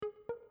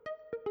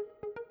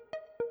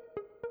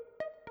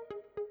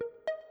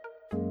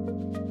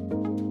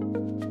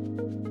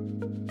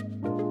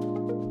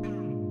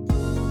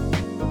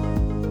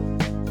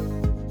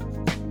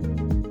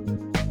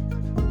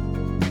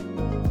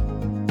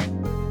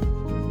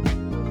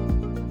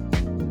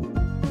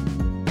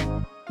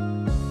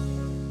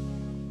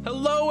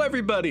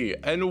everybody,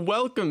 and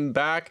welcome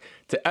back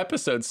to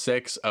episode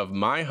 6 of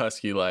My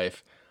Husky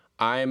Life.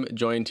 I'm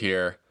joined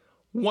here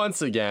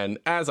once again,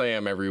 as I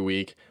am every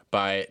week,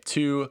 by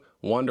two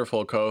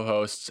wonderful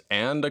co-hosts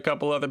and a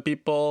couple other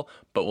people,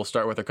 but we'll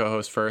start with the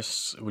co-host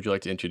first. Would you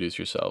like to introduce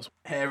yourselves?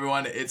 Hey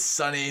everyone, it's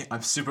Sunny.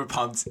 I'm super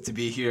pumped to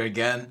be here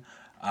again.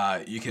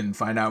 You can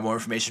find out more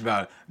information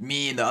about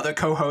me and the other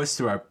co-hosts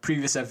through our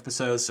previous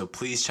episodes, so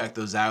please check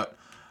those out.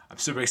 I'm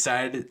super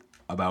excited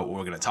about what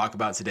we're going to talk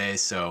about today,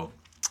 so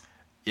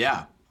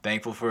yeah,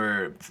 thankful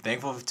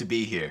to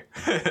be here.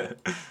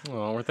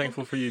 Oh, we're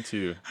thankful for you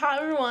too. Hi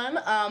everyone,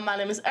 my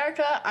name is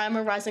Erica. I'm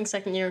a rising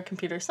second year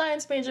computer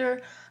science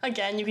major.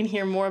 Again, you can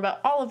hear more about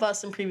all of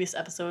us in previous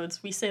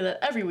episodes. We say that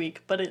every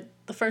week, but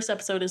the first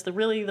episode is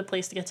really the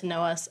place to get to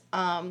know us.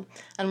 I'm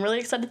really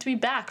excited to be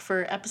back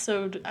for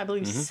episode, I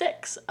believe,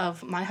 6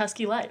 of My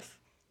Husky Life.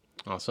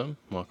 Awesome.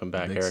 Welcome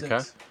back, Big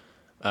Erica. 6.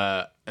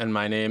 And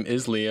my name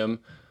is Liam.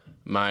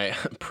 My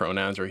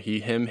pronouns are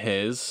he, him,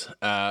 his.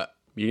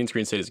 Union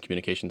Screen State is a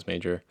communications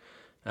major.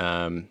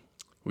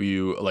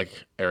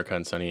 Like Erica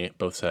and Sunny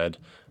both said,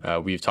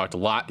 we've talked a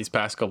lot these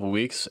past couple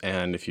weeks,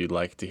 and if you'd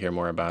like to hear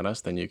more about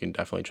us, then you can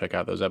definitely check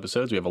out those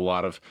episodes. We have a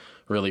lot of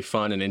really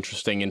fun and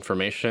interesting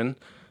information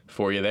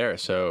for you there,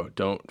 so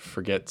don't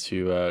forget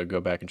to go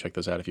back and check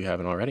those out if you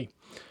haven't already.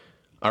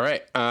 All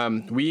right,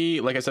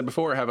 we, like I said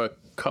before, have a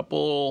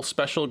couple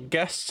special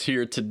guests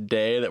here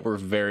today that we're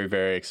very,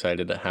 very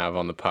excited to have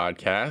on the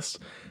podcast.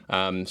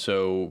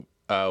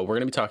 We're going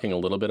to be talking a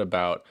little bit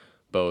about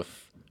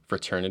both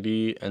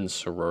fraternity and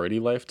sorority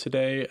life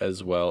today,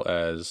 as well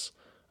as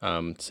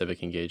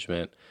civic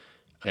engagement.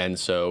 And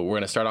so we're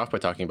going to start off by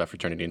talking about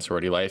fraternity and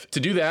sorority life. To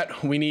do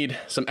that, we need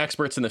some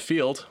experts in the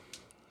field.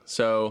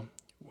 So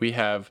we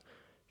have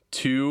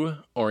 2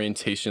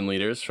 orientation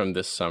leaders from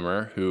this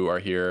summer who are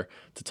here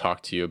to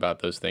talk to you about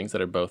those things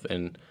that are both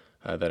in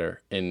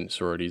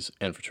sororities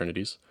and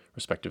fraternities,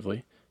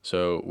 respectively.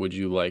 So would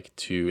you like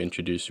to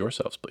introduce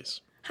yourselves,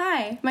 please?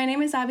 Hi, my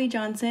name is Abby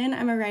Johnson.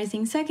 I'm a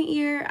rising second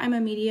year. I'm a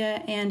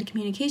media and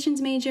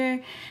communications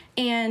major,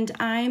 and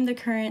I'm the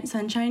current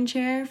Sunshine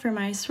Chair for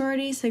my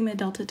sorority, Sigma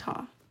Delta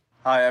Tau.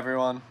 Hi,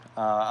 everyone.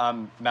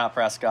 I'm Matt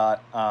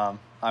Prescott.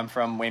 I'm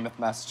from Weymouth,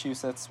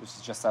 Massachusetts, which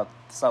is just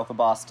south of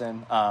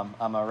Boston.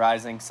 I'm a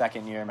rising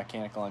second year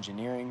mechanical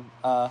engineering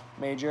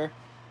major,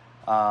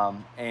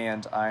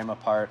 and I'm a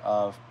part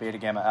of Beta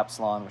Gamma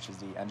Epsilon, which is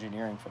the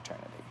engineering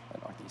fraternity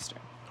at Northeastern.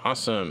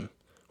 Awesome.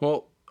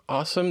 Well,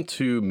 awesome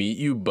to meet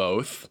you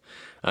both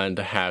and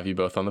to have you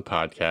both on the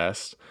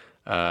podcast.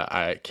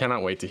 I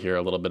cannot wait to hear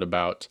a little bit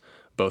about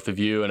both of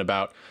you and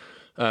about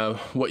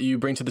what you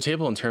bring to the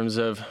table in terms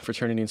of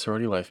fraternity and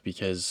sorority life,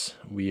 because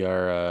we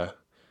are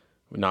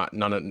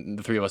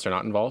the three of us are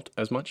not involved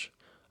as much,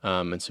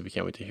 and so we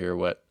can't wait to hear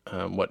what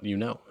you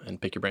know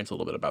and pick your brains a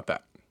little bit about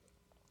that.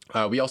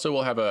 We also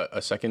will have a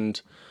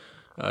second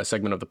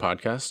segment of the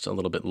podcast a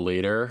little bit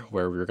later,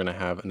 where we're going to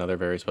have another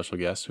very special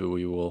guest who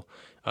we will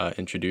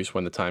introduce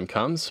when the time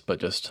comes, but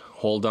just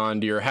hold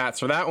on to your hats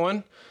for that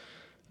one.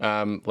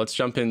 Let's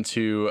jump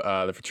into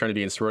the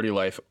fraternity and sorority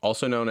life,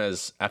 also known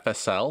as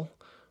FSL,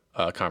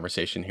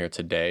 conversation here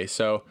today.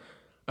 So,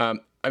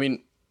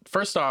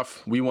 first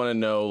off, we want to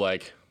know,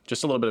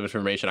 just a little bit of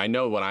information. I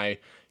know when I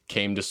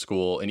came to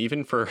school, and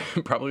even for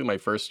probably my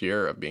first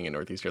year of being in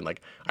Northeastern,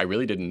 I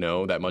really didn't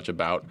know that much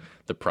about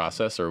the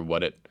process or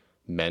what it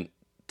meant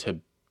to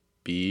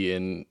be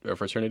in a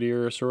fraternity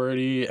or a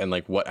sorority, and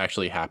what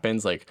actually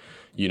happens.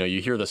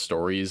 You hear the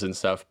stories and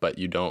stuff, but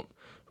you don't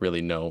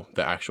really know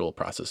the actual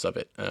process of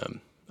it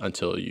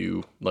until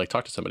you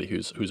talk to somebody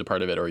who's a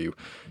part of it, or you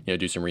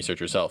do some research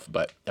yourself.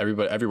 But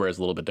everywhere is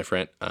a little bit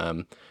different.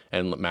 And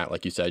Matt,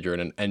 like you said, you're in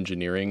an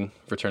engineering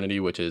fraternity,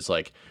 which is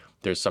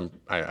there's some,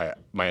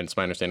 my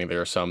understanding,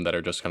 there are some that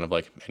are just kind of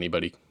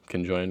anybody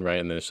can join, right?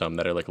 And there's some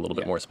that are a little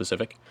bit more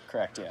specific.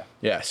 Correct, yeah.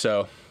 Yeah,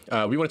 so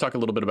we want to talk a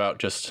little bit about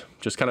just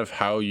kind of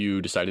how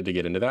you decided to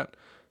get into that,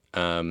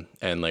 and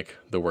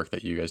the work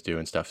that you guys do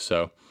and stuff.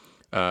 So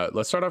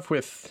let's start off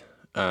with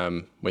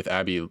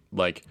Abby.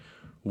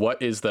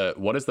 What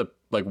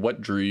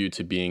drew you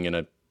to being in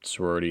a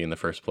sorority in the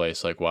first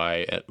place?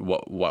 Why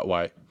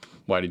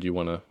did you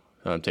want to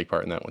take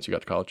part in that once you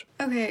got to college?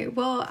 Okay,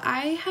 well,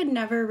 I had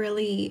never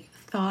really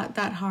thought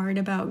that hard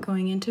about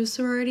going into a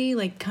sorority,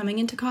 coming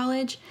into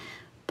college,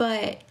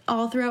 but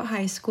all throughout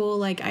high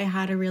school, I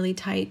had a really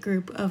tight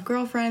group of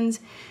girlfriends,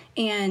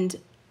 and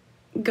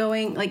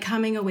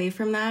coming away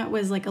from that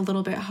was a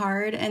little bit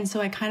hard, and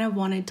so I kind of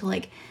wanted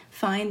to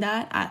find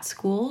that at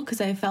school,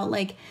 because I felt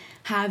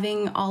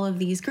having all of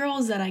these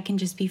girls that I can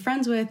just be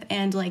friends with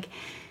and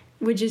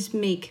would just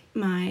make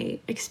my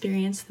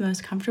experience the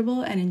most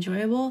comfortable and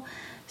enjoyable.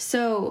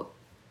 So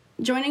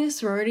joining a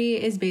sorority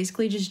is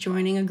basically just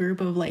joining a group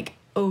of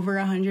over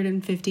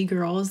 150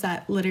 girls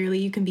that literally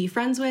you can be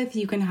friends with,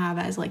 you can have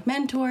as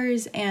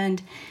mentors,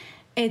 and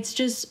it's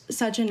just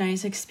such a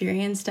nice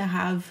experience to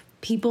have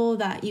people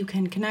that you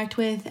can connect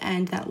with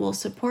and that will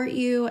support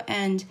you,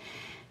 and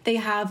they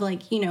have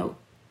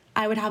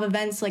I would have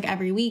events like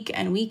every week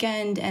and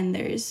weekend, and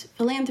there's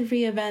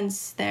philanthropy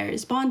events,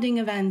 there's bonding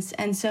events.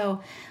 And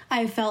so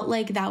I felt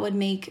like that would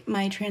make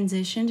my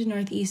transition to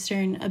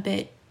Northeastern a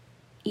bit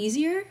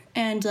easier.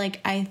 And like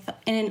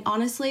and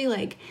honestly,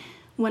 like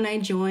when I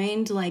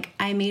joined, like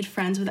I made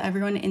friends with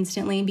everyone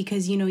instantly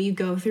because, you know, you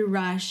go through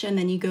Rush and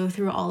then you go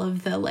through all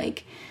of the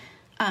like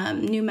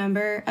new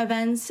member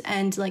events,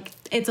 and like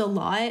it's a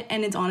lot,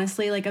 and it's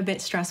honestly like a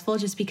bit stressful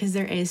just because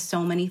there is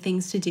so many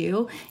things to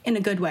do in a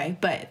good way,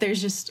 but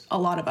there's just a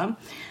lot of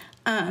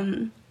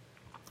them.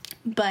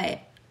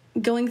 But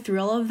going through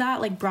all of that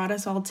like brought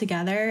us all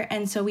together,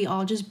 and so we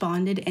all just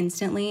bonded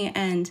instantly.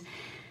 And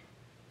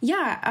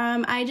yeah,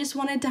 I just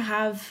wanted to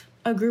have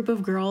a group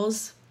of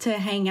girls to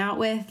hang out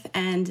with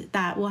and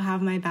that will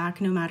have my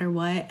back no matter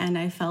what, and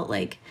I felt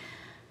like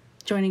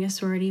joining a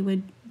sorority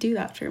would do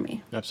that for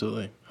me.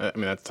 Absolutely. I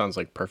mean, that sounds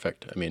like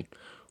perfect. I mean,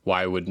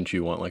 why wouldn't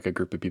you want like a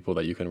group of people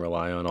that you can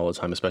rely on all the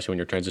time, especially when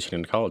you're transitioning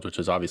into college, which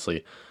is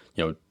obviously,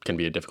 you know, can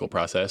be a difficult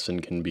process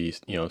and can be,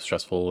 you know,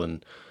 stressful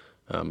and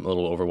a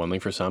little overwhelming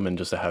for some, and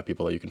just to have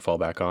people that you can fall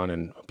back on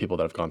and people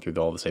that have gone through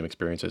all the same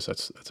experiences,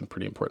 that's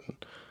pretty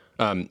important.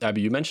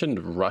 Abby, you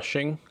mentioned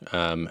rushing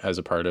as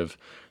a part of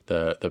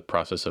the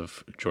process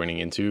of joining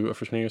into a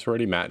fraternity or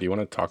sorority. Matt, do you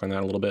want to talk on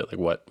that a little bit?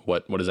 Like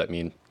what does that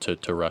mean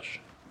to rush?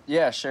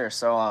 Yeah, sure.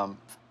 So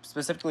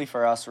specifically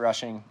for us,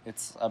 rushing,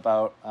 it's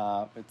about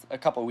it's a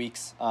couple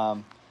weeks,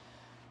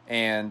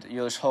 and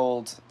you'll just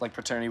hold, like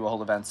fraternity will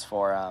hold events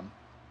for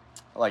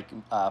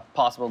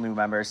possible new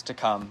members to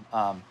come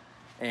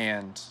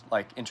and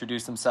like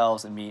introduce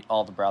themselves and meet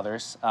all the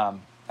brothers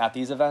at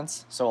these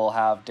events. So we'll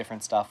have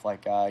different stuff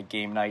like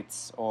game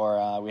nights,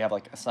 or we have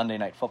like a Sunday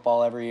night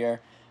football every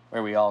year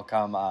where we all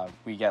come.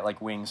 We get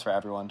like wings for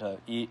everyone to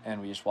eat,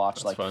 and we just watch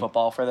That's like fun.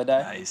 football for the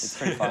day. Nice. It's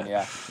pretty fun,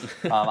 yeah.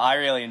 I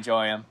really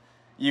enjoy them.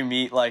 You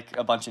meet like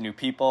a bunch of new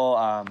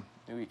people.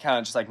 We kind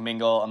of just like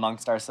mingle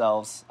amongst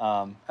ourselves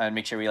and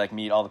make sure we like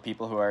meet all the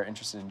people who are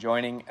interested in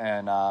joining.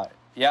 And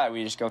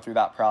we just go through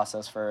that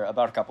process for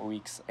about a couple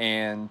weeks,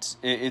 and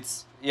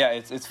it's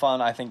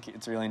fun. I think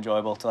it's really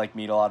enjoyable to like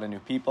meet a lot of new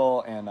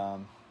people,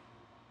 and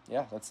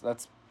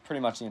that's pretty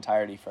much the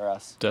entirety for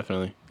us.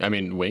 Definitely. I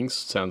mean, wings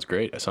sounds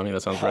great. Something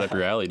that sounds right up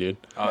your alley, dude.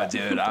 Oh,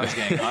 dude, I was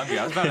getting hungry.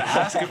 I was about to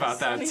ask about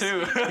that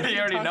too. You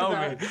already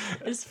know me.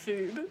 Is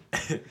food.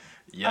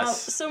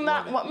 Yes. So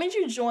Matt, what made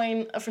you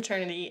join a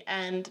fraternity,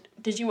 and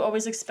did you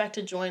always expect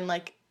to join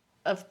like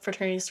a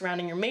fraternity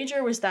surrounding your major,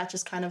 or was that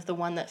just kind of the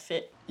one that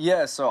fit?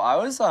 Yeah, so I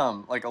was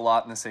like a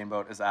lot in the same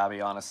boat as Abby,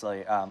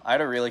 honestly. I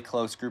had a really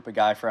close group of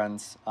guy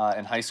friends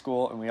in high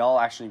school, and we all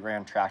actually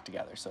ran track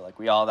together. So like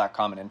we all had that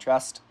common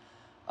interest.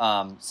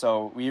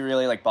 So we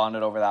really like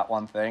bonded over that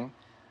one thing.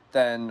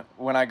 Then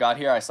when I got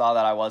here, I saw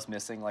that I was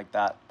missing like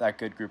that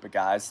good group of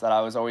guys that I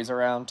was always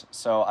around.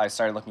 So I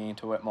started looking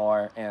into it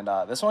more, and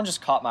this one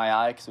just caught my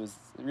eye because it was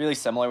really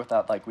similar with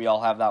that. Like we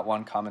all have that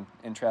one common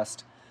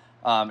interest.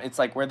 It's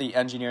like we're the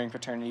engineering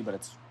fraternity, but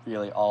it's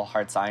really all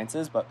hard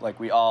sciences. But like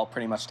we all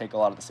pretty much take a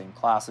lot of the same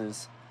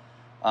classes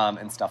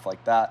and stuff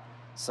like that.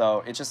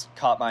 So it just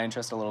caught my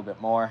interest a little bit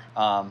more.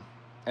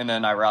 And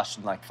then I rushed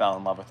and like fell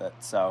in love with it.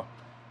 So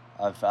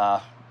I've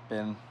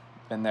been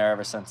there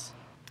ever since.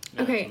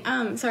 Okay,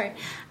 sorry.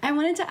 I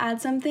wanted to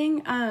add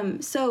something.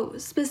 So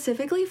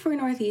specifically for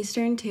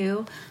Northeastern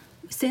too,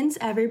 since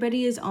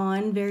everybody is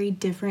on very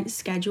different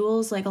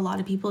schedules, like a lot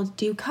of people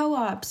do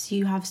co-ops,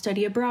 you have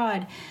study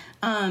abroad,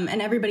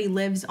 and everybody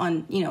lives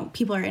on, you know,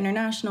 people are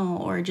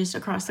international or just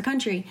across the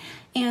country.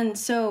 And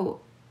so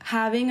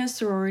having a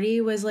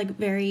sorority was like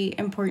very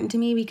important to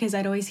me because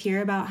I'd always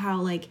hear about how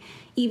like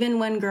even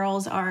when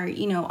girls are,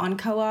 you know, on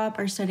co-op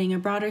or studying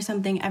abroad or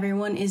something,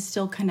 everyone is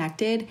still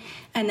connected.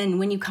 And then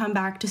when you come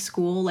back to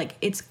school, like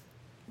it's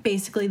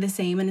basically the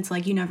same and it's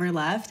like you never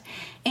left.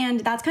 And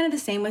that's kind of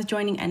the same with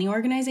joining any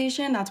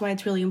organization. That's why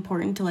it's really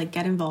important to like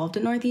get involved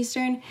at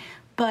Northeastern.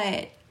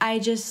 But I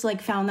just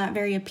like found that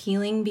very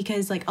appealing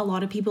because like a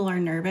lot of people are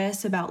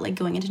nervous about like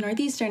going into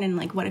Northeastern and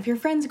like what if your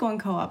friends go on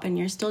co-op and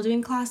you're still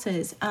doing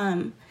classes.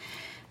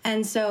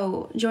 And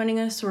so joining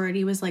a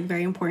sorority was like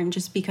very important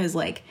just because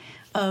like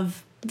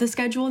of the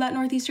schedule that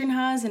Northeastern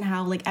has and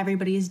how like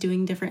everybody is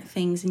doing different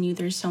things and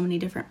there's so many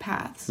different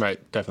paths. Right,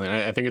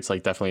 definitely. I think it's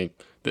like definitely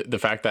the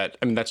fact that,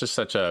 I mean, that's just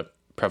such a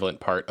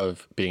prevalent part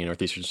of being a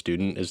Northeastern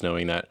student is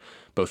knowing that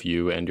both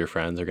you and your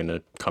friends are going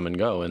to come and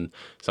go. And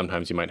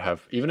sometimes you might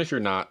have, even if you're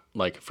not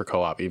like for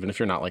co-op, even if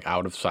you're not like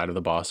out of sight of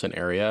the Boston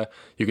area,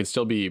 you can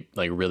still be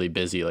like really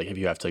busy. Like if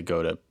you have to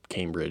go to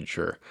Cambridge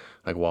or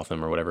like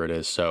Waltham or whatever it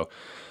is. So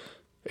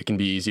it can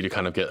be easy to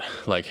kind of get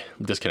like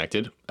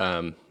disconnected,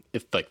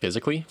 if like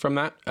physically from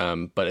that.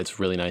 But it's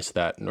really nice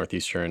that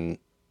Northeastern,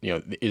 you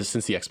know,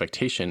 since the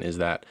expectation is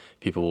that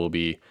people will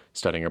be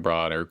studying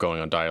abroad or going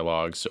on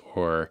dialogues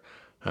or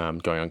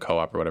going on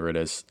co-op or whatever it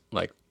is,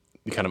 like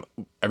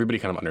everybody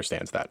kind of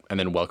understands that and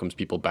then welcomes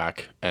people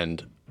back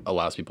and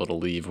allows people to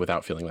leave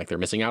without feeling like they're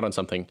missing out on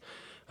something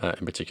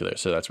in particular.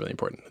 So that's really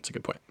important. That's a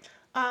good point.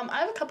 I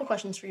have a couple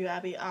questions for you,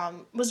 Abby.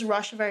 Was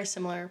Rush a very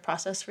similar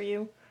process for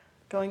you?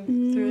 going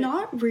through it?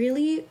 Not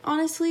really,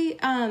 honestly.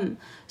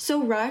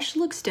 So Rush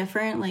looks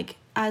different, like,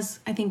 as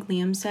I think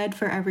Liam said,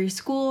 for every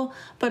school,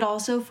 but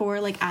also for,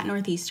 like, at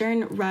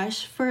Northeastern,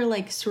 Rush for,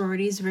 like,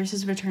 sororities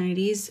versus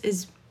fraternities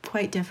is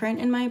quite different,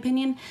 in my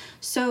opinion.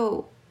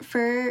 So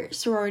for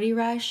sorority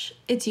Rush,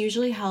 it's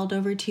usually held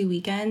over 2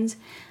 weekends,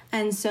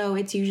 and so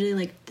it's usually,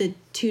 like, the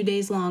 2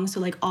 days long, so,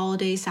 like, all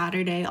day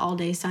Saturday, all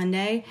day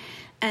Sunday,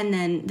 and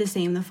then the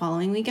same the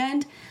following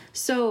weekend.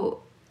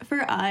 So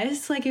for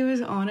us, like, it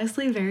was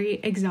honestly very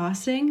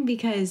exhausting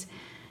because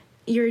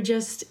you're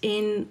just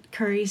in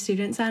Curry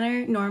Student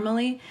Center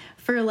normally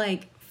for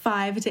like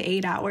 5 to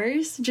 8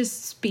 hours,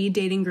 just speed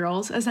dating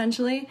girls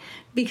essentially,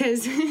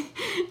 because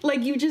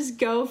like you just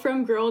go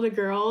from girl to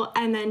girl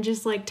and then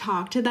just like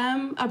talk to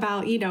them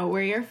about, you know,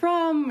 where you're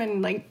from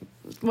and like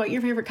what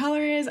your favorite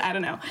color is. I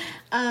don't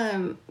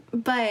know.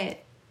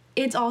 But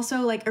it's also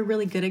like a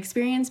really good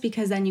experience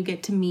because then you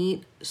get to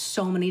meet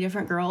so many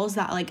different girls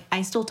that like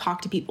I still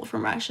talk to people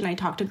from Rush and I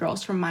talk to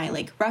girls from my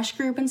like Rush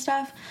group and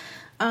stuff.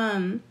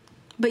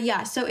 But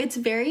yeah, so it's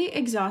very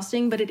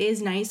exhausting, but it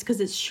is nice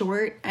because it's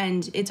short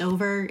and it's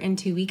over in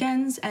 2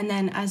 weekends. And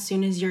then as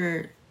soon as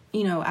you're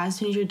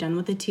done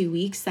with the 2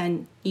 weeks,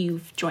 then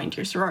you've joined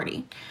your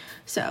sorority.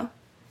 So,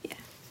 yeah.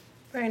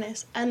 Very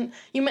nice. And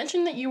you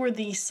mentioned that you were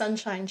the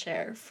Sunshine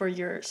Chair for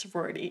your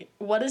sorority.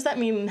 What does that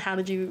mean and how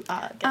did you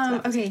get to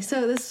that? Okay,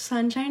 so this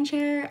Sunshine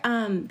Chair,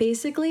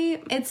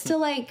 basically, it's to,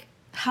 like,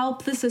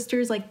 help the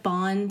sisters, like,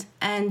 bond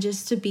and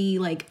just to be,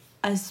 like,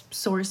 a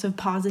source of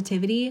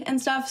positivity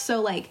and stuff. So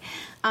like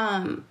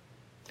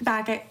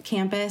back at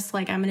campus,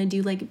 like I'm gonna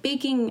do like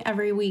baking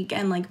every week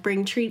and like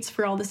bring treats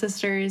for all the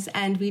sisters,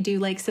 and we do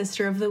like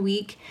Sister of the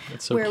Week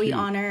where we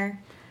honor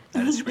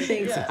That is great.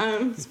 things.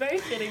 Yeah. It's very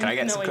fitting. Can I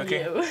get some knowing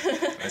cooking? you.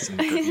 Get some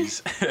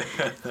cookies.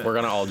 We're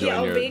gonna all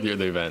join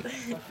the event.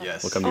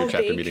 Yes. We'll come to your I'll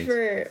chapter bake meetings.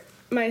 for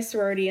my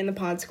sorority and the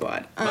pod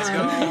squad. Let's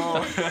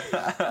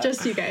go.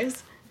 Just you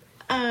guys.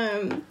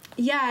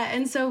 Yeah,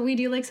 and so we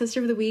do like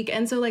Sister of the Week,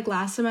 and so like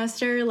last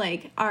semester,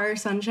 like our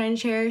Sunshine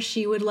Chair,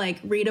 she would like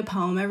read a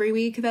poem every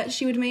week that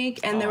she would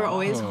make, and they were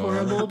always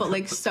horrible but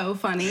like so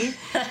funny.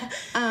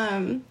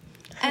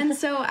 And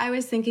so I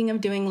was thinking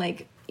of doing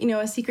like, you know,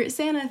 a Secret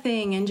Santa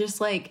thing and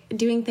just like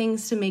doing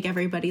things to make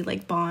everybody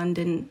like bond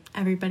and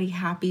everybody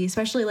happy,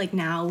 especially like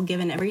now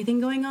given everything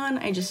going on.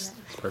 I just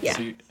yeah.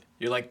 So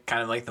you're like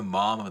kind of like the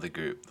mom of the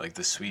group, like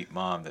the sweet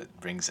mom that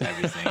brings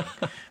everything,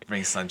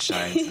 brings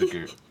sunshine to the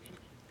group.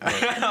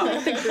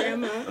 The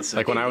grandma.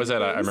 Like when I was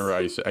at, I remember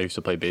I used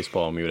to play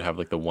baseball, and we would have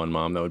like the one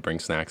mom that would bring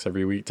snacks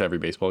every week to every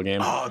baseball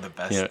game. Oh, the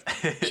best.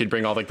 Yeah, she'd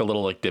bring all like the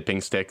little like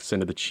dipping sticks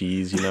into the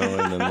cheese, you know,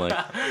 and then like,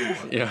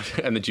 yeah,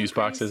 and the juice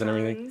boxes and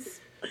everything.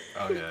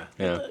 Oh yeah.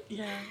 Yeah,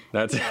 Yeah.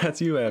 that's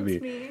you,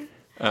 Abby.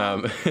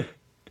 Me.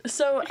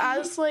 So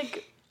as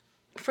like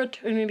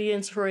fraternity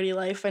and sorority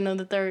life, I know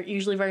that they're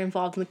usually very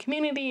involved in the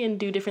community and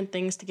do different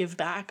things to give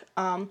back.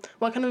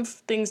 What kind of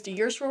things do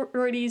your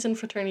sororities and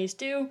fraternities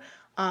do?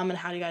 And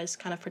how do you guys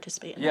kind of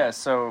participate in that?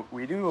 So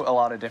we do a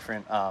lot of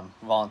different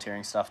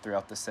volunteering stuff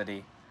throughout the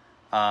city.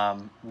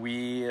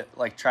 We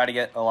like try to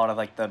get a lot of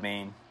like the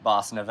main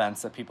Boston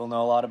events that people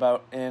know a lot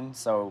about in.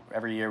 So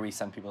every year we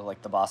send people to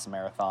like the Boston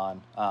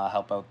Marathon,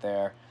 help out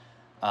there,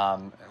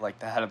 like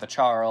the Head of the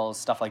Charles,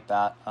 stuff like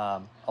that.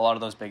 A lot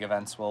of those big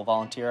events we'll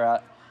volunteer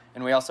at.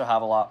 And we also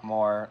have a lot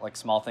more like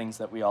small things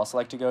that we also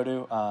like to go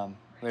to.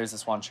 There's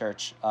this one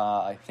church,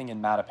 I think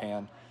in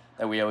Mattapan,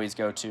 that we always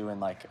go to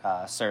and like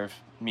serve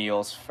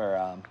meals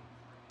for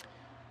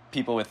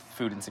people with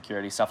food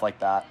insecurity, stuff like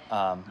that.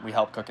 We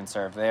help cook and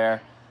serve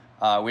there.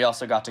 We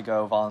also got to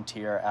go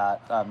volunteer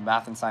at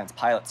Math and Science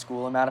Pilot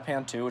School in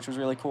Mattapan too, which was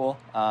really cool.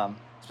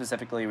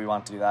 Specifically, we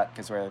wanted to do that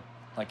because we're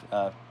like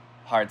a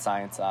hard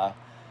science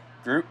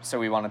group, so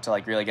we wanted to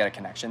like really get a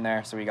connection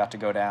there. So we got to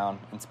go down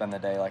and spend the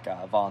day like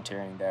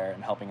volunteering there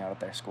and helping out at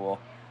their school.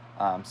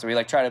 So we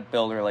like try to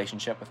build a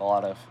relationship with a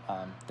lot of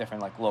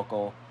different like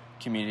local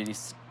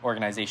communities,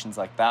 organizations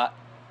like that.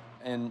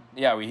 And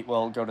yeah, we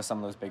will go to some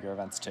of those bigger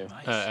events too.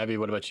 Abby,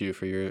 what about you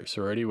for your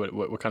sorority?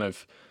 What kind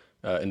of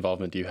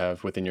involvement do you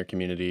have within your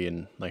community,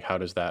 and like how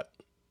does that,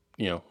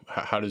 you know,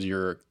 how does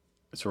your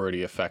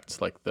sorority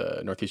affect like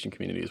the Northeastern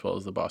community as well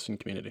as the Boston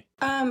community?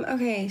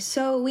 Okay,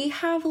 so we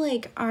have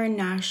like our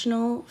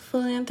national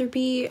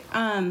philanthropy.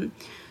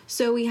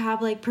 So we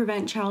have like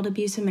Prevent Child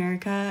Abuse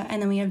America, and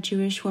then we have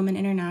Jewish Women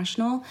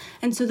International.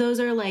 And so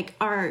those are like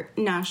our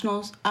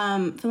national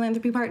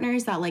philanthropy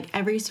partners that like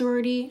every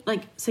sorority,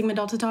 like Sigma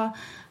Delta Tau,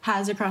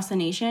 has across the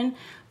nation.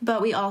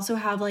 But we also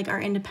have like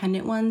our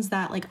independent ones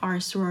that like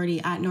our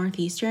sorority at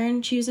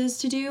Northeastern chooses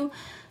to do.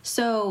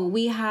 So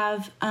we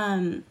have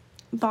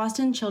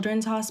Boston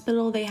Children's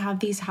Hospital. They have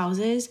these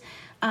houses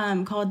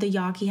called the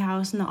Yawkey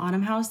House and the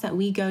Autumn House that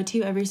we go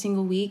to every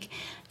single week.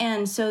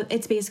 And so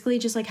it's basically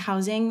just like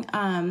housing.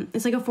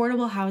 It's like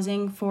affordable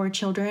housing for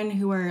children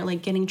who are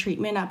like getting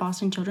treatment at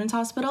Boston Children's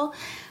Hospital.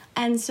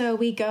 And so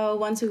we go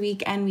once a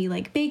week and we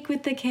like bake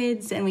with the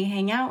kids and we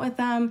hang out with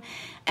them.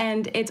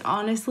 And it's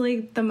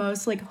honestly the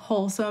most like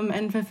wholesome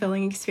and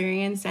fulfilling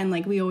experience. And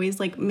like we always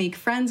like make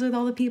friends with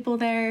all the people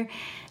there.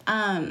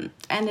 And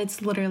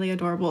it's literally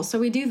adorable. So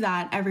we do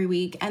that every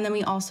week. And then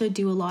we also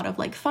do a lot of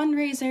like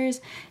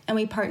fundraisers, and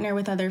we partner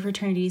with other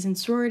fraternities and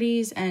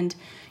sororities, and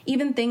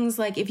even things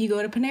like if you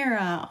go to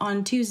Panera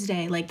on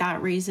Tuesday, like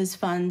that raises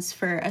funds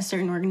for a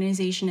certain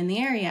organization in the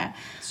area.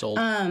 Sold.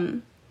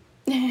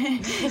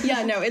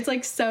 Yeah, no, it's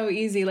like so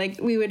easy. Like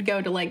we would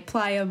go to like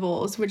Playa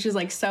Bowls, which is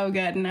like so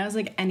good. And I was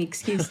like, any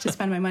excuse to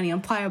spend my money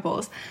on Playa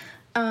Bowls.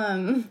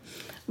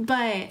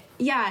 But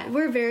yeah,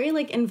 we're very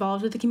like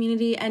involved with the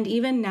community, and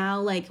even now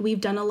like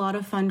we've done a lot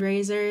of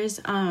fundraisers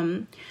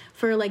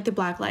for like the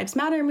Black Lives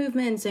Matter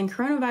movements and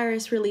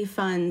coronavirus relief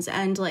funds,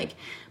 and like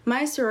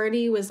my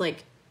sorority was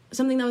like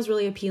something that was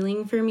really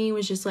appealing for me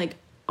was just like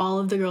all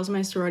of the girls in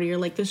my sorority are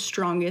like the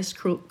strongest,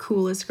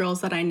 coolest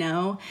girls that I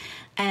know,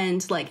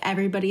 and like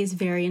everybody is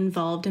very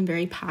involved and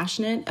very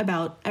passionate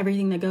about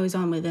everything that goes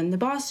on within the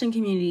Boston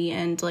community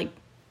and like,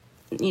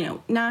 you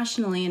know,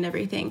 nationally and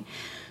everything.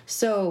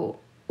 So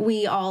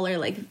we all are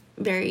like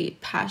very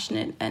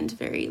passionate and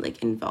very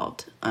like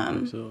involved.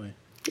 Absolutely.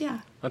 Yeah.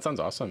 That sounds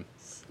awesome.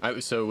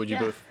 So would you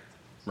both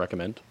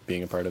recommend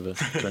being a part of a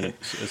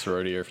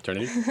sorority or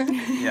fraternity?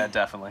 Yeah,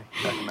 definitely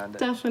recommend it.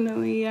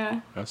 Definitely,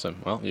 yeah.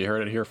 Awesome. Well, you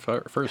heard it here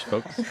first,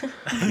 folks.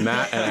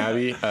 Matt and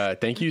Abby,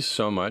 thank you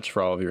so much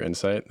for all of your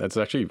insight. That's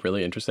actually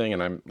really interesting,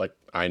 and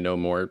I know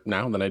more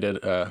now than I did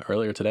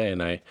earlier today,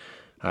 and I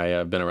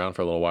have been around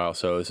for a little while,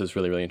 so this is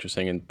really, really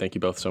interesting, and thank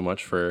you both so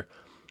much for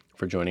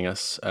joining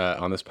us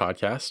on this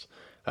podcast.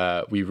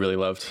 We really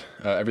loved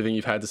everything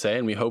you've had to say,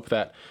 and we hope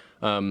that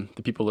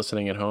the people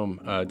listening at home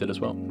did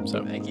as well.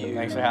 So Thank you.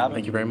 Thanks for having me.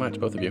 thank you very much,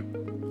 both of you.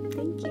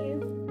 Thank you.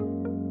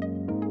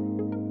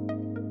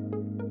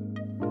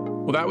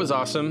 Well, that was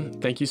awesome.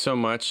 Thank you so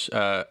much,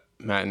 Matt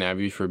and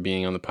Abby, for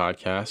being on the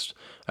podcast.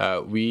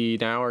 We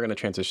now are going to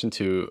transition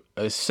to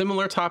a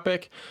similar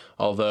topic,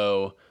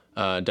 although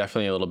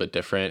definitely a little bit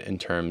different in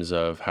terms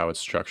of how it's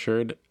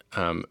structured.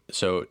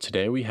 So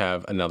today we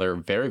have another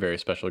very, very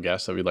special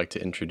guest that we'd like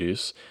to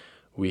introduce.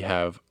 We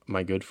have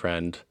my good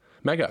friend,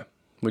 Mega.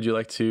 Would you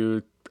like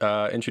to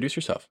introduce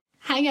yourself?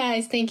 Hi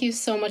guys, thank you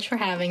so much for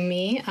having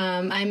me.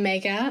 I'm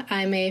Mega.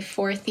 I'm a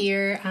fourth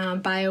year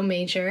bio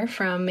major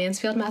from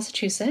Mansfield,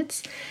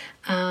 Massachusetts.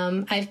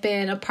 I've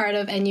been a part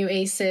of NU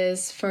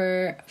ACES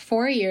for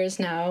 4 years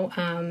now,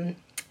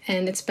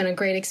 and it's been a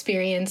great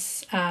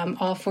experience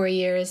all 4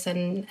 years,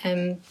 and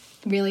I'm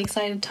really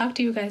excited to talk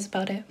to you guys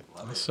about it.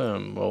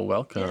 Awesome. Well,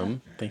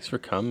 welcome. Yeah. Thanks for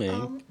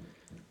coming.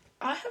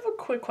 I have a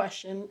quick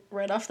question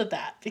right off the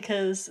bat,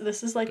 because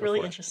this is like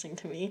really interesting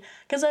to me.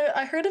 Because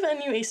I heard of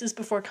NU ACES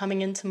before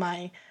coming into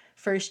my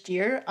first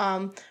year,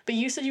 but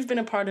you said you've been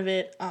a part of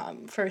it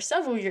for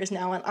several years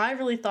now, and I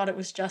really thought it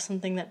was just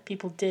something that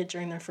people did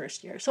during their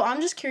first year. So I'm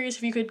just curious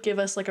if you could give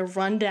us like a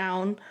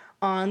rundown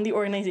on the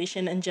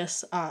organization and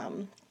just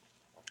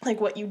like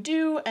what you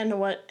do and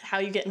how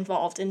you get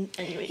involved in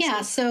NU ACES.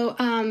 Yeah, so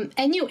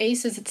NU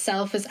ACES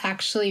itself is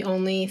actually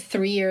only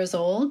 3 years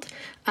old.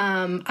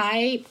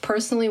 I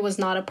personally was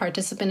not a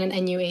participant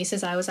in NU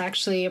ACES. I was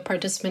actually a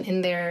participant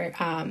in their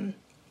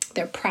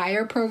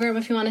prior program,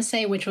 if you want to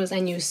say, which was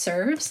NU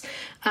Serves,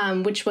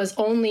 which was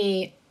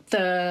only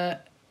the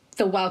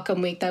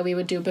welcome week that we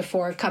would do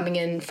before coming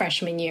in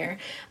freshman year.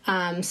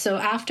 So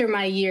after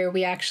my year,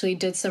 we actually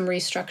did some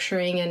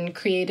restructuring and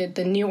created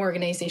the new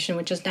organization,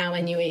 which is now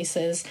NU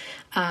ACES,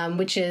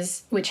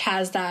 which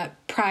has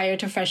that prior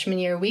to freshman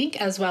year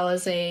week, as well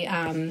as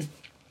a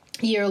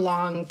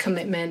year-long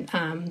commitment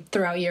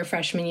throughout your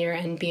freshman year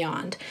and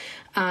beyond.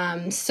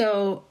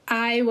 So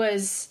I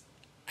was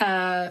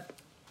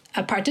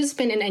a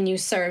participant in NU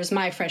Serves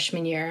my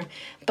freshman year,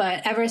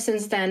 but ever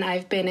since then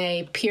I've been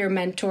a peer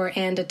mentor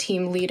and a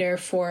team leader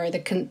for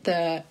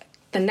the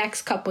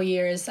next couple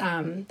years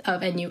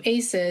of NU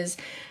ACES.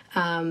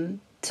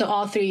 So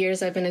all 3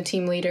 years I've been a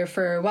team leader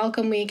for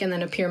Welcome Week and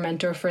then a peer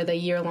mentor for the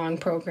year-long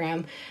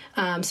program.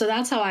 So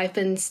that's how I've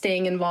been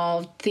staying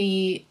involved.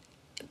 They're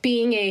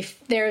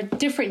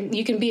different.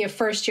 You can be a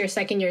first year,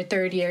 second year,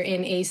 third year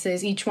in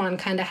ACES. Each one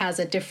kind of has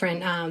a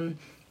different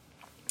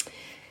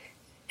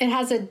it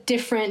has a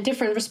different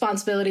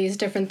responsibilities,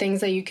 different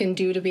things that you can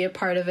do to be a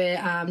part of it,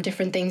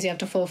 different things you have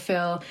to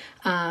fulfill.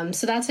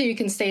 So that's how you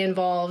can stay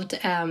involved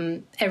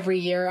every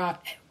year,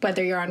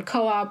 whether you're on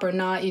co-op or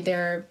not.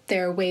 There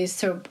are ways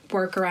to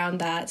work around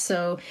that.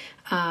 So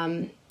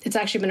it's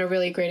actually been a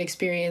really great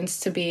experience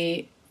to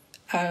be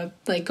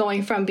like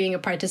going from being a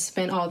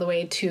participant all the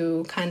way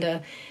to kind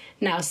of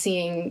now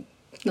seeing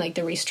like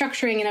the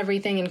restructuring and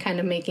everything and kind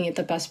of making it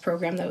the best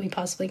program that we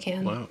possibly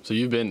can. Wow. So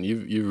you've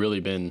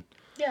really been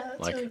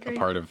that's really great. a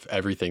part of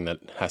everything that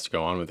has to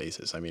go on with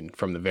ACES. I mean,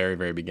 from the very,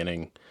 very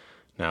beginning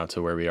now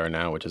to where we are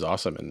now, which is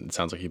awesome. And it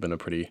sounds like you've been a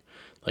pretty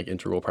like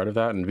integral part of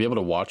that, and to be able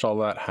to watch all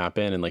that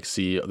happen and like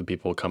see the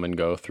people come and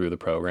go through the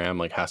program,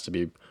 like has to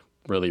be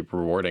really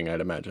rewarding,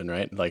 I'd imagine,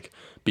 right? Like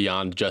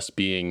beyond just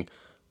being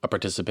a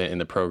participant in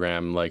the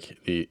program, like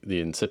the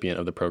incipient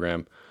of the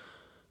program,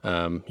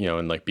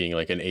 and like being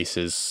like an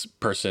ACES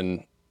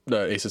person,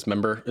 the ACES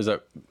member, is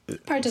that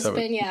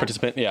participant? Yeah.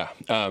 Participant, yeah.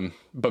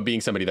 But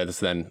being somebody that's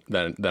then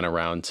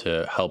around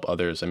to help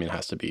others, I mean, it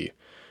has to be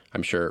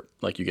I'm sure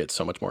like you get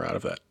so much more out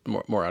of that,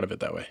 more out of it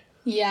that way.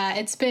 Yeah,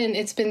 it's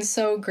been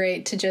so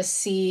great to just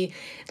see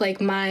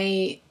like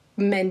my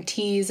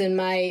mentees and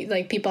my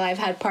like people I've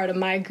had part of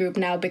my group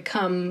now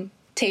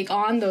take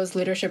on those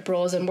leadership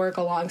roles and work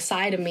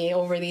alongside of me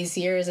over these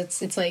years.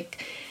 It's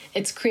like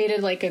it's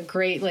created like a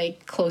great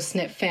like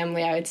close-knit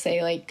family, I would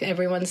say. Like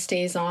everyone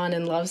stays on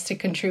and loves to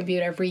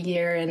contribute every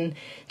year, and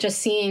just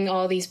seeing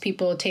all these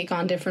people take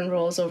on different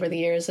roles over the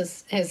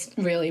years has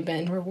really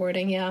been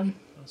rewarding. Yeah.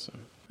 Awesome.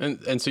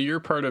 And so you're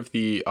part of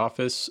the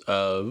Office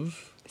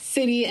of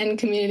City and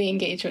Community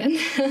Engagement.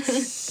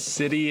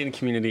 City and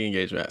Community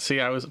Engagement. See,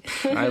 I was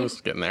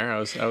getting there. I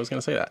was going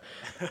to say that.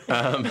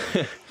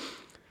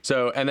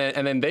 So and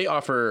then they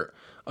offer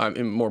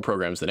more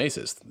programs than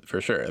ACES for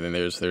sure. I mean,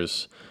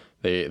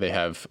 they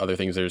have other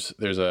things.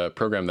 There's a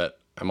program that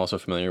I'm also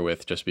familiar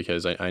with just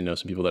because I know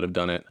some people that have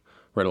done it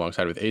right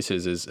alongside with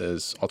ACES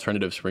is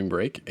Alternative Spring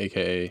Break,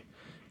 aka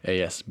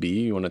ASB.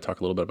 You want to talk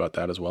a little bit about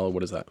that as well?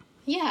 What is that?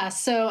 Yeah,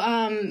 so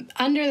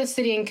under the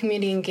City and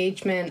Community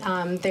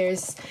Engagement,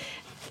 there's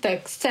the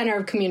Center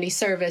of Community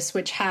Service,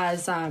 which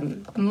has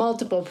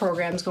multiple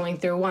programs going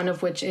through, one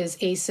of which is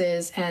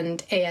ACES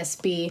and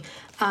ASB.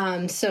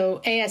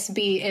 So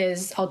ASB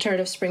is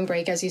Alternative Spring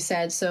Break, as you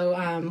said.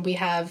 So we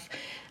have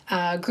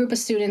a group of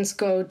students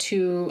go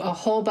to a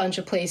whole bunch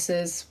of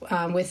places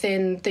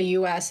within the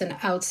U.S. and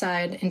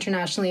outside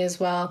internationally as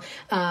well.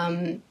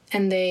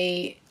 And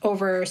they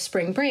over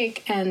spring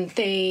break, and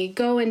they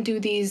go and do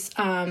these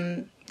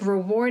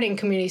rewarding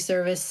community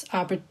service.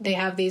 They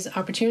have these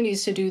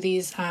opportunities to do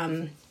these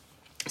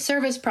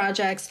service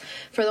projects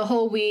for the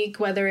whole week,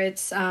 whether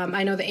it's,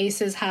 I know the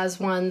ACES has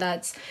one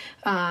that's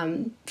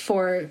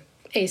for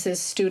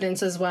ACES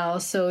students as well.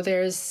 So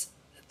there's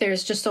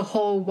just a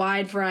whole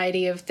wide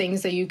variety of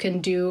things that you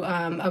can do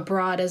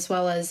abroad as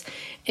well as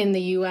in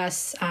the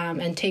U.S.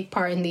 And take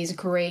part in these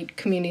great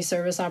community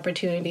service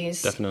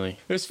opportunities. Definitely.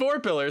 There's 4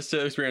 pillars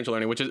to experiential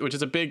learning, which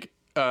is a big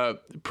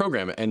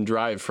program and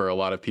drive for a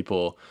lot of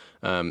people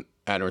at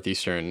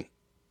Northeastern.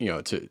 You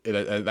know,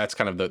 that's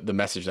kind of the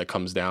message that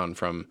comes down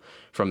from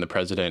the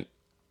president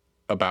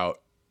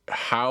about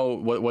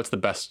what's the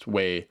best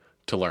way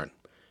to learn.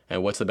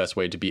 And what's the best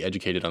way to be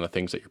educated on the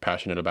things that you're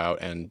passionate about,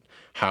 and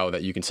how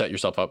that you can set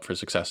yourself up for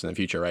success in the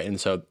future, right?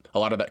 And so a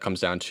lot of that comes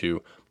down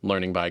to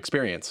learning by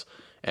experience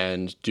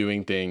and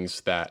doing things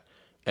that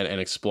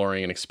and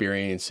exploring and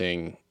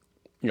experiencing,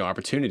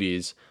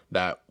 opportunities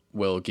that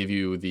will give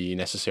you the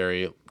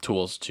necessary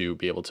tools to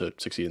be able to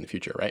succeed in the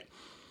future, right?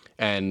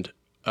 And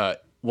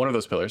one of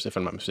those pillars, if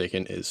I'm not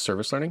mistaken, is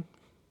service learning.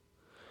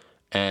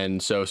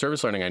 And so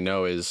service learning, I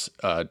know, is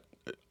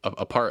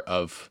a part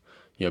of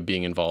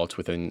being involved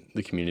within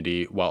the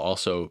community while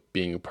also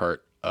being a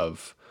part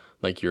of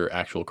like your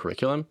actual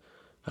curriculum.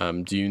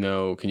 Do you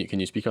know, can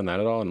you speak on that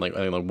at all, and like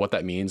what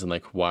that means and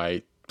like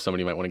why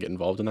somebody might want to get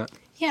involved in that?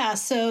 Yeah,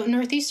 so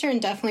Northeastern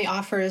definitely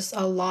offers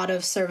a lot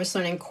of service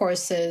learning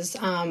courses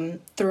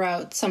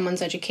throughout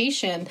someone's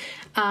education.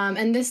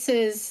 And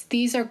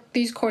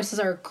these courses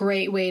are a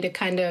great way to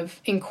kind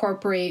of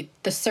incorporate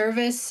the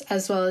service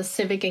as well as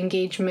civic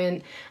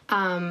engagement,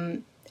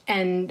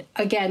 and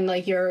again,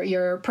 like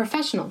your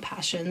professional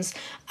passions.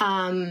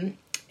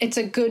 It's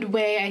a good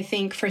way, I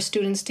think, for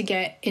students to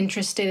get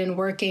interested in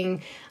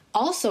working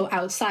also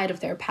outside of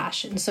their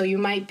passion. So you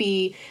might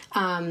be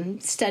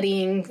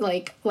studying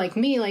like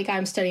me, like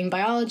I'm studying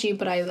biology,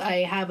 but I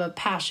have a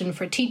passion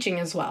for teaching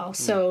as well.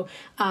 So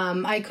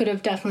I could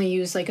have definitely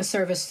used like a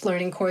service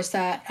learning course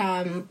that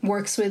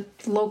works with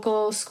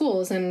local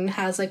schools and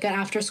has like an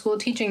after school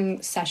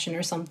teaching session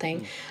or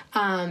something.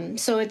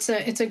 So it's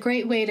a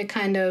great way to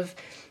kind of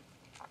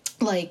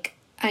like,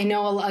 I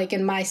know like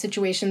in my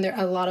situation, there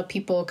are a lot of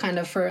people kind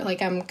of for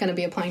like, I'm going to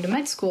be applying to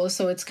med school.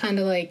 So it's kind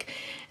of like,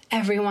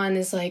 everyone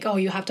is like, oh,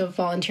 you have to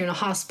volunteer in a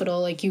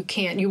hospital. Like you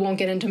won't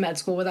get into med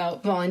school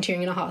without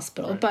volunteering in a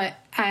hospital. Right. But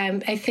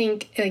I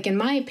think, like, in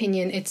my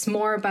opinion, it's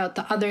more about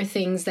the other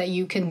things that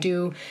you can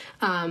do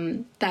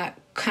that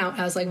count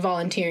as like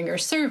volunteering or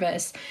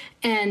service.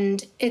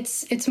 And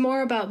it's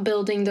more about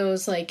building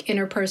those like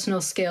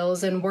interpersonal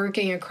skills and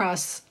working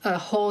across a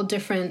whole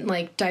different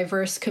like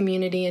diverse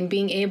community and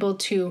being able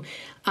to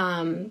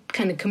kind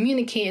of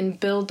communicate and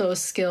build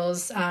those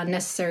skills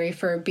necessary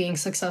for being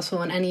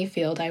successful in any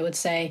field, I would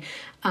say.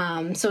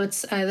 So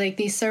it's like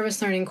these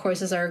service learning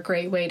courses are a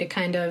great way to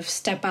kind of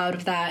step out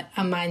of that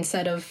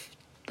mindset of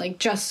like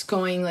just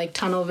going like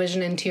tunnel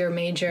vision into your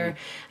major.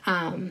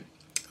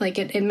 Like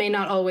it may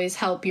not always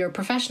help your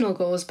professional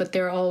goals, but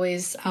there are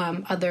always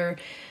other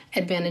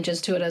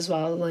advantages to it as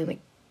well. Like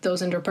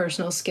those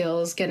interpersonal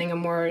skills, getting a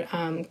more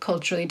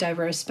culturally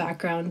diverse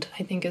background,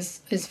 I think is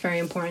very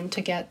important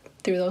to get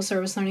through those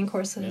service learning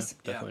courses.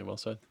 Yeah, definitely well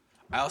said.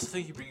 I also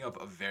think you bring up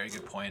a very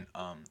good point,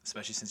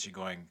 especially since you're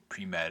going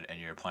pre-med and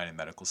you're applying to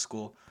medical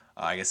school.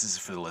 I guess this is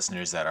for the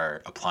listeners that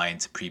are applying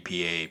to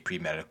pre-PA,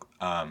 pre-medical,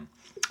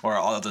 or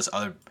all of those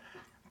other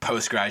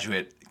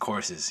postgraduate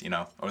courses,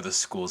 or the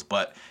schools.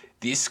 But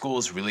these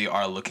schools really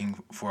are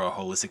looking for a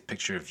holistic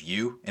picture of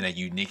you and a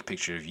unique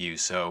picture of you.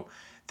 So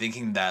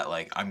thinking that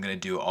like I'm going to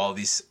do all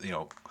these,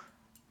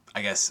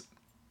 I guess,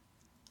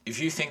 if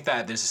you think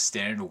that there's a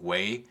standard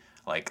way,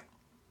 like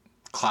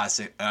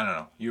classic, I don't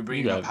know, you're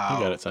bringing up how...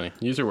 You got it, Sonny.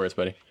 Use your words,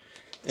 buddy.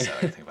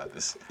 Sorry, think about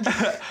this.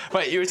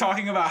 But you were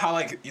talking about how,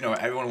 like, you know,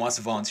 everyone wants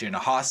to volunteer in a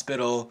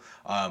hospital.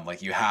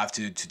 Like, you have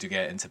to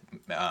get into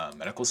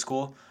medical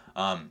school.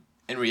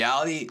 In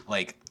reality,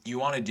 like, you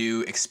want to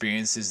do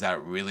experiences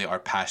that really are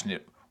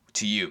passionate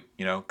to you,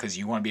 you know, because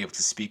you want to be able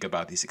to speak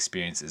about these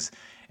experiences.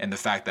 And the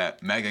fact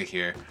that Mega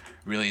here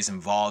really is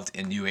involved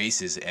in New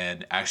Aces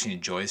and actually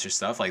enjoys her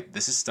stuff, like,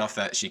 this is stuff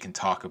that she can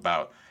talk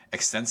about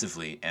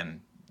extensively. And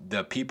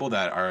the people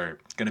that are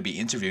going to be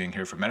interviewing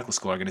her for medical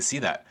school are going to see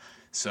that.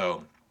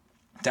 So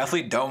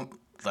definitely don't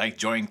like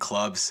join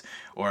clubs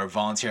or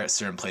volunteer at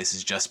certain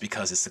places just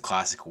because it's the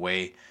classic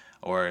way,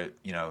 or,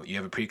 you know, you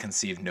have a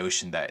preconceived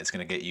notion that it's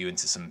going to get you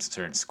into some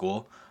certain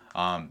school.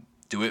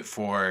 Do it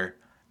for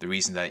the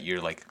reason that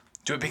you're like,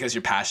 do it because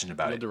you're passionate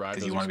about it,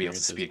 because you want to be able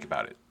to speak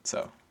about it.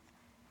 So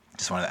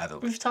just wanted to add a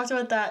little. We've talked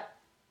about that.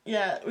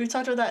 Yeah, we've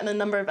talked about that in a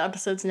number of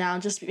episodes now,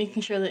 just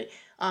making sure that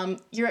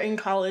you're in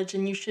college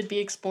and you should be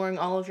exploring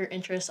all of your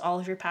interests, all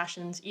of your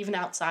passions, even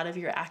outside of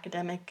your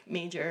academic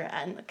major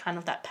and kind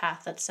of that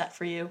path that's set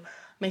for you,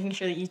 making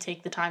sure that you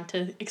take the time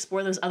to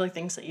explore those other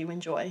things that you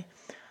enjoy.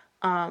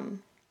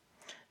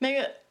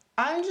 Mega,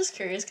 I'm just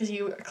curious, because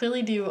you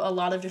clearly do a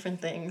lot of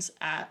different things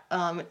at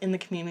in the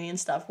community and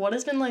stuff. What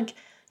has been like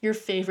your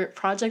favorite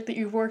project that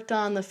you've worked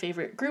on, the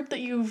favorite group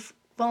that you've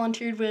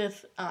volunteered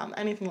with,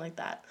 anything like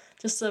that?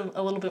 Just a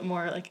little bit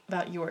more like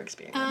about your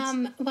experience.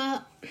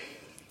 Well,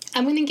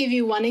 I'm going to give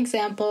you one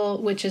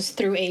example, which is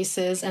through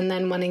ACES, and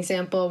then one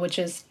example, which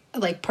is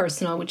like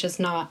personal, which is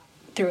not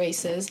through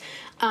ACES.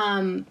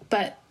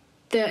 But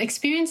the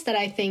experience that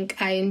I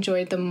think I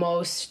enjoyed the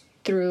most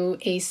through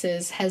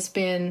ACES has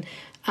been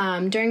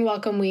during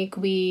Welcome Week.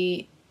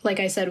 Like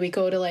I said, we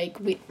go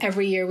to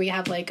every year we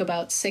have like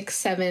about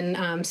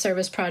 6-7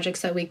 service projects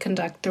that we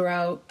conduct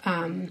throughout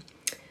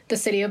the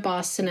city of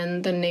Boston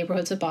and the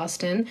neighborhoods of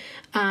Boston.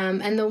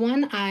 And the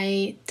one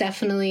I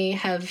definitely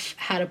have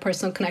had a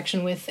personal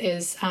connection with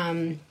is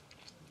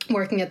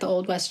working at the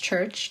Old West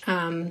Church.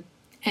 And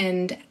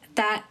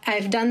that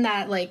I've done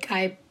that, like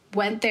I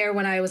went there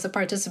when I was a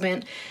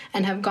participant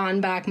and have gone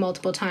back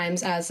multiple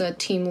times as a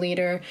team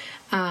leader.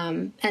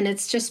 And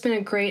it's just been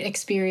a great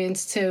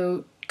experience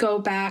to go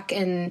back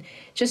and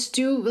just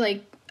do,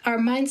 like, our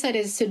mindset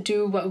is to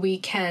do what we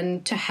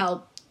can to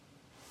help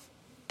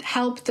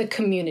the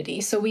community.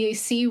 So we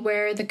see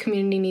where the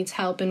community needs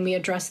help and we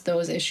address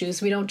those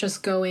issues. We don't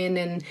just go in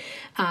and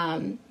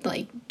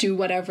do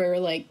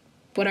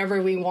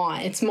whatever we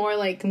want. It's more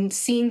like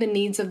seeing the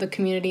needs of the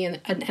community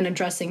and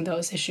addressing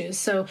those issues.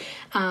 So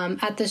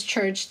at this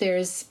church, there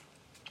was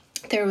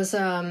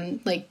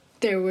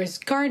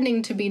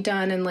gardening to be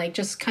done, and like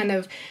just kind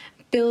of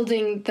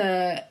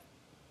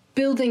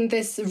rebuilding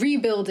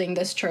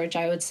this church,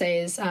 I would say,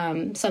 is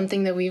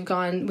something that we've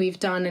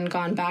done and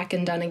gone back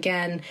and done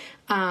again.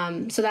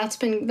 So that's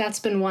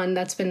been one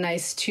that's been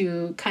nice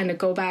to kind of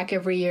go back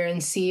every year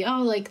and see,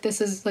 oh, like this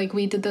is like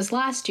we did this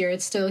last year,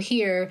 it's still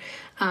here.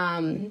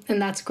 And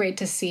that's great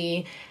to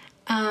see.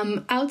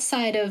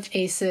 Outside of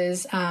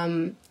ACES,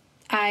 I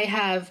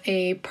have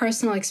a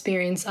personal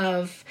experience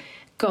of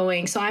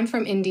going. So I'm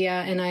from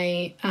India, and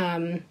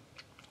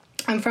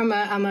I'm from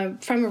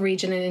a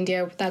region in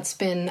India that's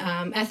been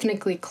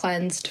ethnically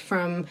cleansed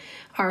from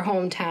our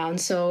hometown.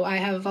 So I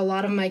have a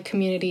lot of my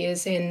community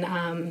is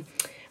in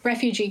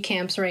refugee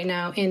camps right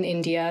now in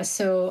India.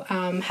 So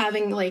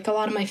having like a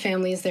lot of my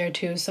family is there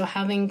too. So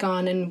having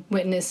gone and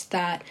witnessed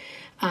that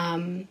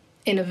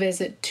in a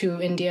visit to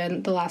India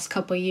in the last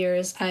couple of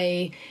years,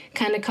 I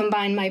kind of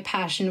combined my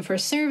passion for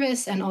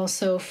service and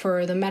also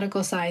for the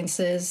medical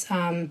sciences,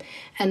 and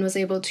was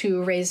able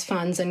to raise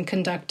funds and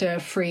conduct a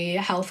free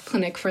health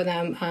clinic for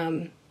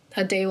them,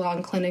 a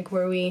day-long clinic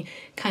where we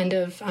kind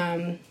of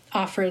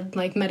offered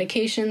like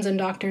medications, and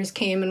doctors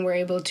came and were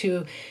able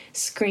to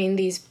screen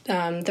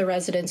the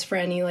residents for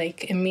any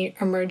like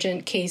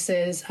emergent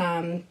cases,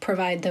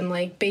 provide them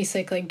like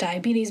basic like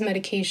diabetes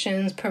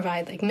medications,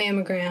 provide like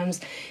mammograms,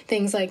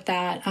 things like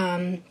that.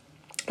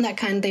 That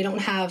kind of they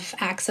don't have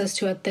access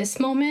to at this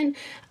moment.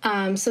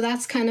 So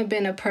that's kind of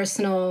been a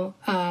personal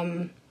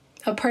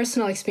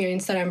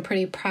experience that I'm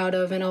pretty proud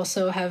of, and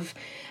also have.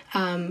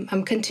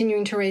 I'm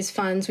continuing to raise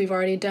funds. We've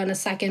already done a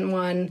second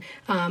one,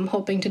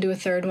 hoping to do a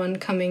third one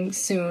coming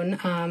soon.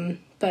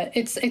 But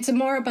it's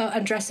more about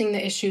addressing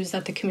the issues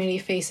that the community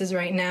faces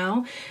right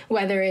now,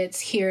 whether it's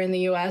here in the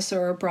U.S.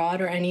 or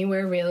abroad or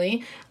anywhere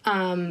really,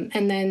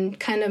 and then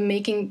kind of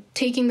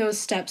taking those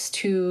steps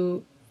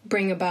to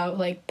bring about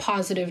like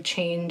positive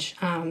change,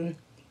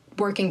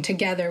 working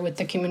together with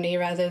the community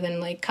rather than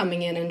like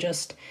coming in and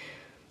just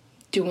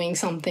doing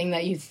something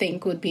that you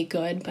think would be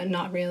good, but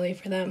not really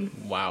for them.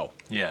 Wow.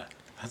 Yeah,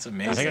 that's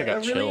amazing. I think I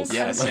got chills.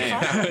 Yeah, same.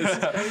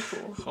 Very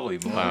cool. Holy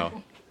moly.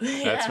 Wow.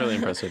 That's really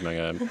impressive,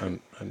 Mega.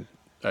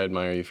 I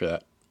admire you for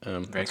that.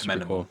 Very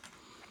commendable.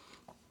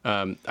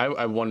 Cool.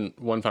 I have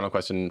one final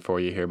question for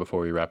you here before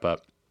we wrap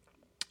up.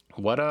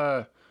 What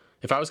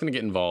if I was going to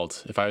get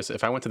involved, if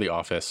I went to the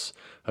office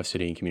of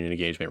city and community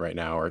engagement right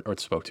now, or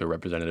spoke to a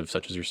representative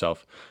such as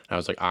yourself, and I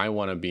was like, I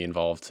want to be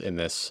involved in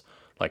this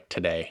like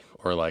today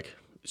or like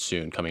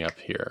soon coming up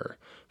here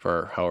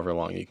for however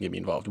long you can get me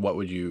involved, what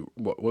would you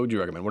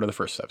recommend? What are the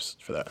first steps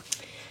for that?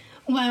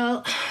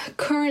 Well,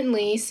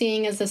 currently,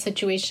 seeing as the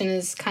situation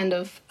is kind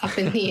of up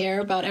in the air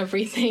about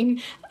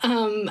everything,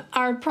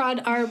 our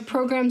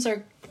programs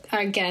are,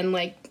 again,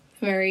 like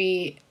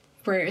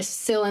we're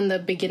still in the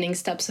beginning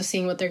steps of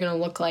seeing what they're going to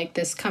look like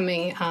this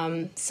coming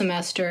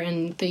semester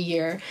and the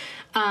year.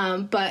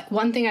 But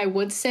one thing I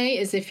would say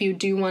is if you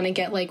do want to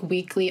get like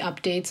weekly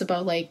updates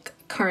about like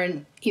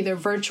current either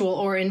virtual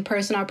or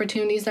in-person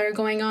opportunities that are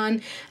going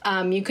on,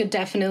 you could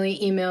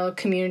definitely email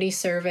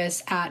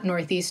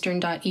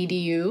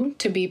communityservice@northeastern.edu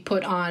to be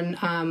put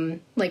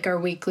on like our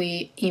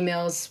weekly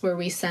emails where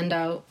we send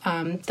out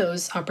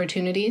those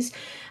opportunities.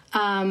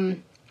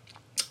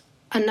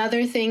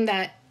 Another thing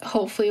that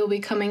hopefully will be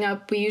coming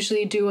up, we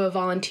usually do a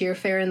volunteer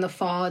fair in the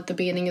fall at the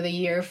beginning of the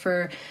year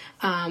for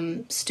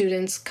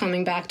students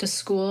coming back to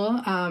school.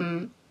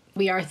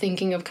 We are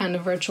thinking of kind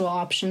of virtual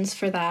options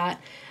for that.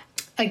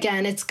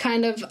 Again, it's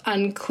kind of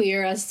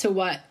unclear as to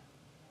what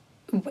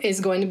is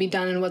going to be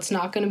done and what's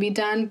not going to be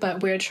done,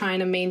 but we're trying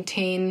to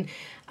maintain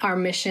our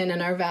mission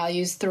and our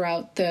values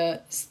throughout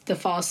the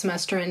fall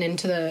semester and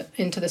into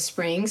the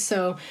spring.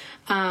 So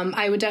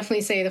I would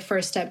definitely say the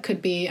first step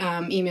could be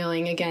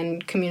emailing,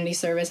 again,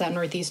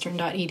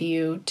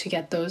 communityservice@northeastern.edu to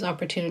get those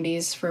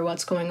opportunities for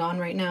what's going on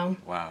right now.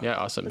 Wow. Yeah,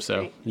 awesome. That's So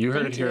great. you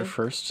heard Thank it here you.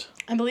 first.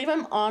 I believe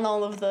I'm on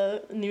all of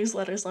the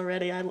newsletters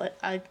already.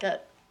 I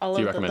get all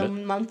Do you of the recommend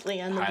it? monthly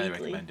and the Highly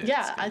weekly. recommend it.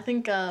 Yeah, It's good. I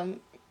think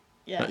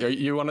yeah.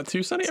 You want it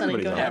too, Sonny? Sonny,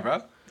 Everybody's go on. ahead. Yeah,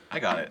 bro. I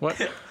got it. What?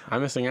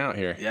 I'm missing out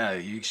here. Yeah,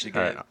 you should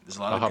All get right, There's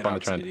a lot I'll of hop good on the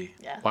trend. opportunity.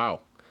 Yeah.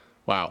 Wow.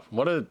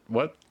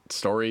 What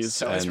stories?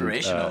 So and,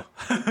 inspirational.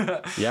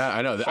 yeah,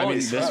 I know. I Holy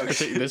mean, smokes.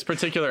 this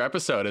particular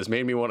episode has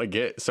made me want to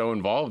get so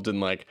involved in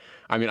like.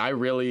 I mean, I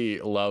really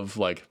love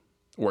like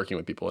working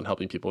with people and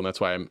helping people, and that's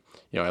why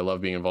I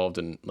love being involved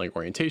in like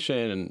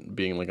orientation and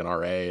being like an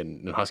RA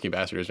and Husky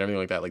ambassadors and everything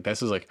like that. Like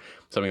this is like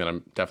something that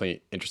I'm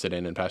definitely interested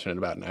in and passionate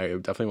about, and I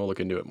definitely will look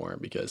into it more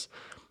because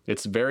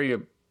it's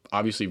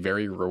obviously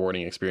very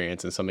rewarding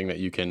experience and something that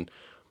you can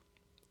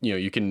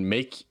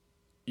make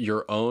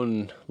your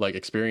own like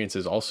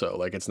experiences also.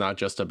 Like it's not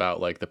just about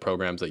like the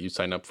programs that you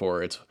sign up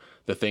for, it's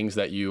the things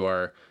that you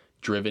are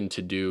driven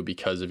to do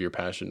because of your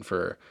passion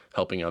for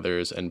helping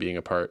others and being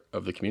a part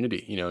of the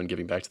community, and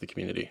giving back to the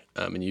community,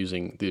 and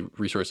using the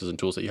resources and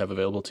tools that you have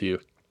available to you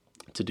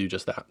to do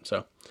just that.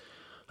 So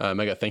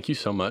Megha, thank you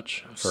so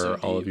much for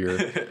all of your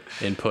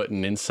input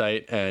and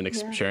insight and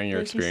sharing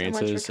your thank you so much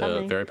for experiences.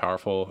 coming. Very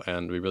powerful,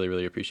 and we really,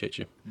 really appreciate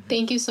you.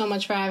 Thank you so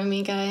much for having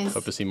me, guys.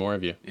 Hope to see more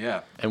of you.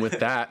 Yeah. And with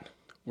that,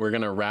 we're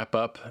going to wrap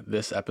up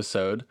this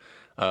episode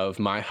of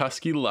My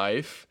Husky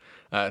Life.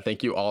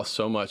 Thank you all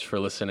so much for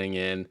listening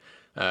in.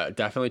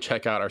 Definitely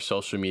check out our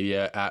social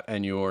media at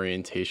NU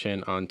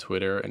Orientation on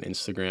Twitter and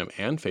Instagram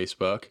and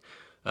Facebook.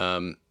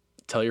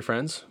 Tell your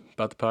friends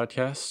about the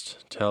podcast.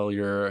 Tell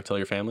your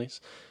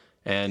families.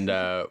 And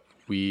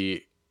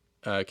we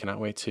cannot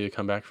wait to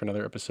come back for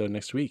another episode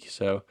next week.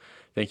 So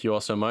thank you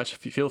all so much.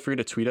 Feel free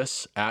to tweet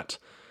us at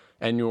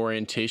NU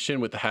Orientation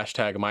with the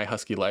hashtag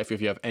MyHuskyLife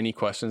if you have any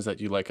questions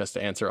that you'd like us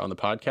to answer on the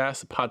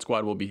podcast. The Pod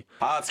Squad will be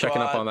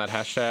checking up on that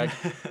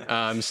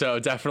hashtag. So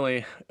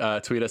definitely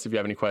tweet us if you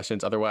have any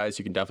questions. Otherwise,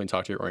 you can definitely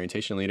talk to your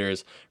orientation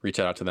leaders, reach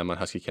out to them on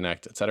Husky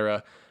Connect,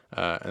 etc.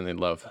 And they'd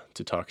love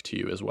to talk to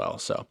you as well.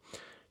 So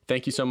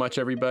thank you so much,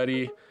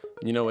 everybody.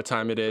 You know what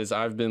time it is.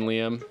 I've been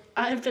Liam.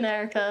 I've been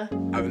Erica.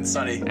 I've been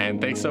Sunny.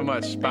 And thanks so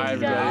much. Bye,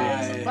 everybody.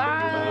 Guys,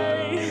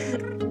 bye.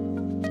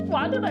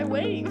 Why did I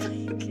wave?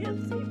 You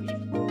can't see.